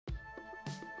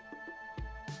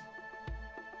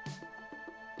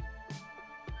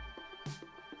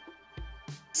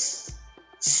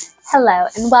Hello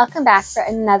and welcome back for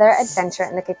another adventure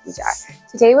in the cookie jar.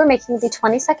 Today we're making the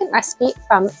 20-second recipe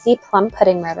from the Plum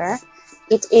Pudding Murder.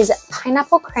 It is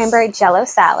pineapple cranberry Jell-O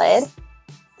salad.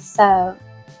 So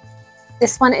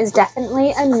this one is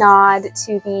definitely a nod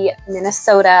to the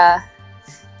Minnesota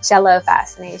Jell-O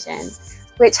fascination,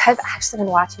 which I've actually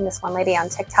been watching this one lady on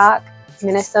TikTok,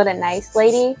 Minnesota Nice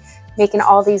Lady, making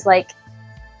all these like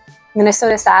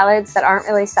Minnesota salads that aren't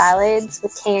really salads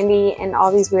with candy and all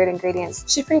these weird ingredients.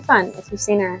 She's pretty fun. If you've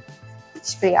seen her,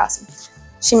 she's pretty awesome.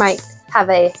 She might have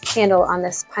a handle on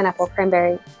this pineapple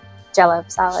cranberry Jell-O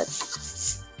salad,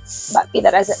 but be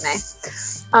that as it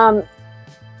may.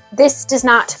 This does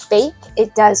not bake.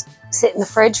 It does sit in the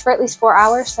fridge for at least 4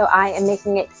 hours, so I am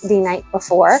making it the night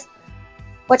before.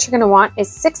 What you're going to want is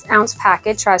 6-ounce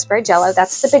package raspberry Jell-O.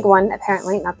 That's the big one,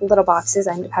 apparently, not the little boxes.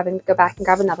 I ended up having to go back and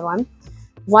grab another one.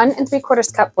 1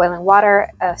 3/4 cup boiling water,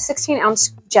 a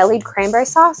 16-ounce jellied cranberry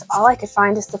sauce. All I could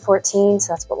find is the 14,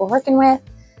 so that's what we're working with.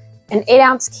 An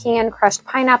 8-ounce can crushed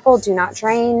pineapple, do not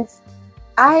drain.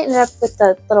 I ended up with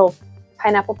the little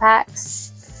pineapple packs.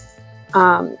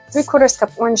 3/4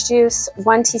 cup orange juice,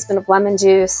 1 teaspoon of lemon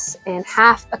juice, and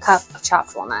 ½ a cup of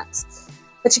chopped walnuts.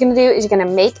 What you're going to do is you're going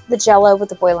to make the Jell-O with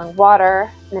the boiling water,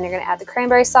 and then you're going to add the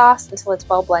cranberry sauce until it's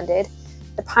well blended.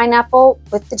 The pineapple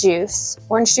with the juice,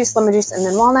 orange juice, lemon juice, and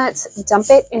then walnuts. Dump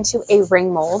it into a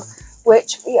ring mold,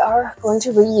 which we are going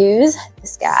to reuse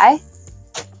this guy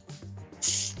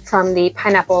from the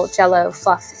pineapple Jell-O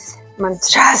fluff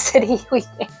monstrosity we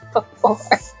made before.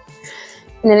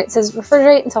 And then it says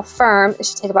refrigerate until firm. It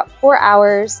should take about 4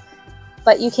 hours,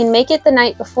 but you can make it the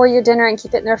night before your dinner and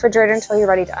keep it in the refrigerator until you're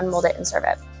ready to unmold it and serve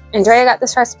it. Andrea got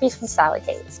this recipe from Sally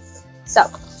K's. So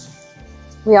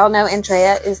we all know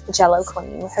Andrea is the Jell-O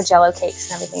queen with her Jell-O cakes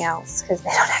and everything else, because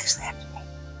they don't actually have to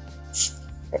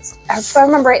make. If I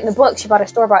remember right in the book, she bought a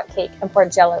store-bought cake and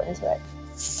poured Jell-O into it,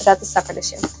 but that's a separate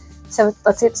issue. So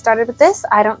let's get started with this.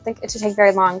 I don't think it should take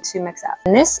very long to mix up.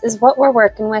 And this is what we're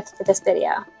working with for this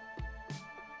video.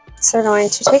 So we're going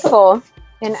to take a bowl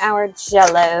in our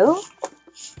Jell-O,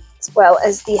 as well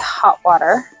as the hot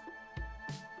water.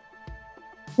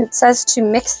 It says to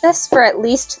mix this for at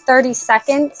least 30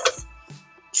 seconds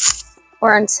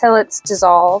or until it's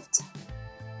dissolved.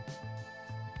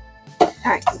 All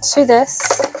right, to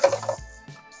this,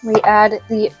 we add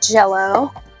the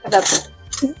Jell-O.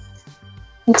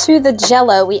 To the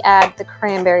Jell-O, we add the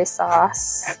cranberry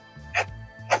sauce.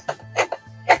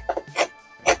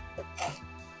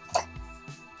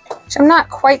 Which I'm not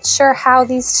quite sure how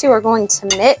these two are going to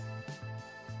mix.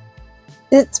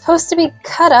 Is it supposed to be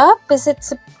cut up? Is it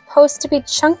supposed to be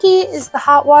chunky? Is the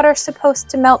hot water supposed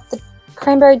to melt the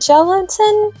cranberry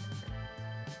gelatin?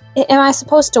 Am I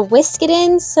supposed to whisk it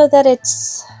in so that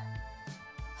it's...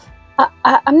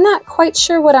 I'm not quite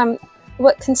sure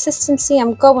what consistency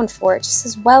I'm going for. It just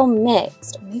says well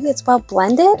mixed. Or maybe it's well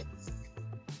blended?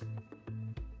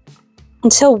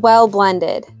 Until well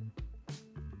blended.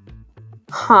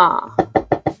 Huh. I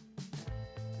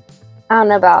don't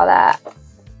know about that.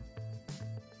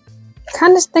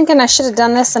 Kind of thinking I should have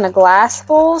done this in a glass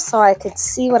bowl so I could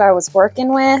see what I was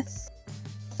working with.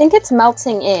 I think it's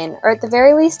melting in, or at the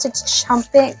very least it's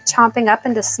chomping up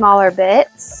into smaller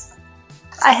bits.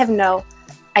 I have no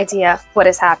idea what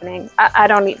is happening. I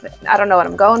don't know what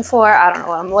I'm going for. I don't know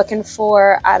what I'm looking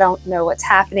for. I don't know what's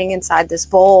happening inside this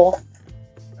bowl.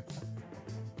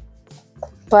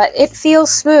 But it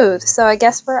feels smooth, so I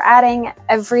guess we're adding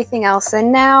everything else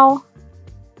in now.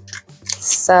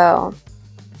 So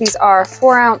these are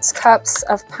 4-ounce cups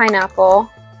of pineapple.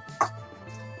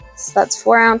 So that's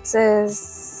 4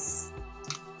 ounces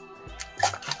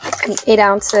and 8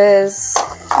 ounces.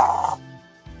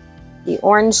 The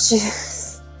orange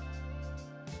juice,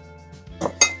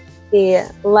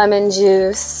 the lemon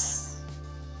juice,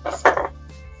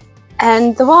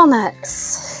 and the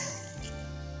walnuts.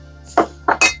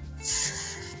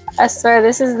 I swear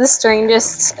this is the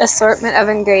strangest assortment of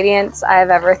ingredients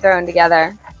I've ever thrown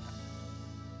together.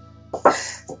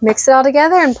 Mix it all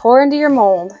together and pour into your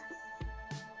mold.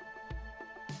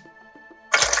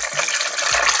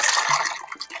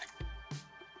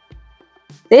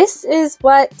 This is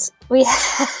what we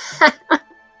have.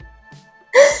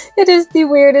 It is the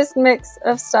weirdest mix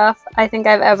of stuff I think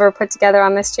I've ever put together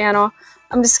on this channel.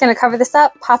 I'm just going to cover this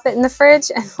up, pop it in the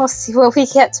fridge, and we'll see what we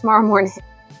get tomorrow morning.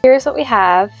 Here's what we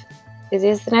have. It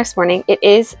is the next morning. It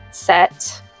is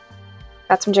set.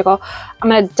 Got some jiggle. I'm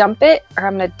going to dump it, or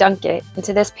I'm going to dunk it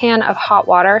into this pan of hot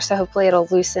water, so hopefully it'll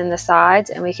loosen the sides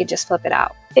and we could just flip it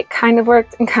out. It kind of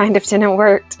worked and kind of didn't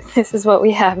work. This is what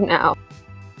we have now.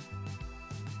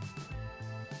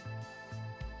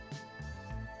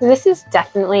 This is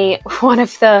definitely one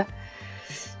of the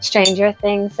stranger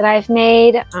things that I've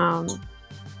made. I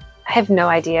have no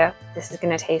idea what this is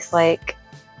going to taste like.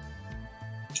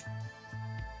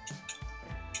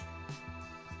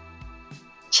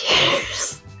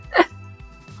 Cheers.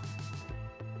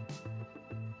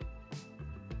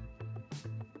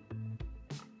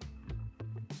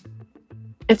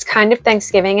 It's kind of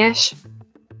Thanksgiving-ish.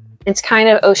 It's kind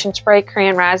of Ocean Spray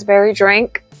cran raspberry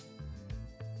drink.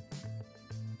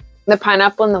 The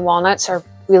pineapple and the walnuts are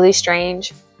really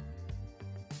strange.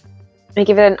 They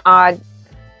give it an odd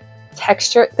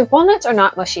texture. The walnuts are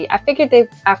not mushy. I figured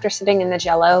after sitting in the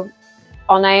Jell-O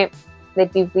all night,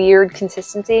 they'd be weird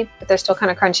consistency, but they're still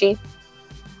kind of crunchy.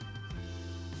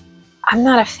 I'm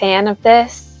not a fan of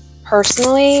this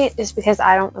personally, just because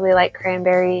I don't really like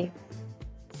cranberry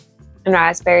and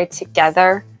raspberry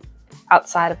together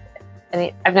outside of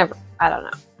any. I don't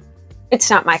know. It's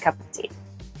not my cup of tea.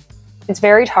 It's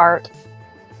very tart.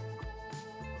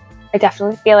 I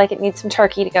definitely feel like it needs some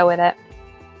turkey to go with it.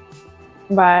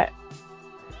 But,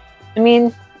 I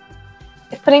mean,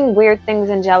 if putting weird things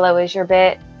in Jell-O is your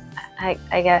bit,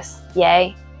 I guess,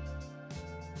 yay.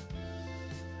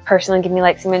 Personally, give me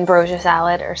like some ambrosia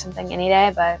salad or something any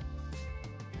day, but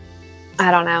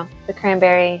I don't know. The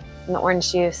cranberry and the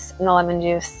orange juice and the lemon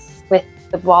juice with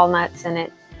the walnuts in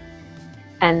it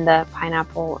and the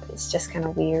pineapple is just kind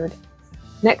of weird.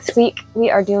 Next week, we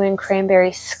are doing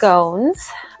cranberry scones.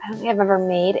 I don't think I've ever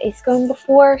made a scone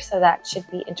before, so that should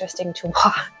be interesting to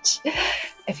watch.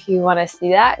 If you want to see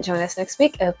that, join us next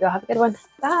week. I hope you all have a good one.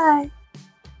 Bye!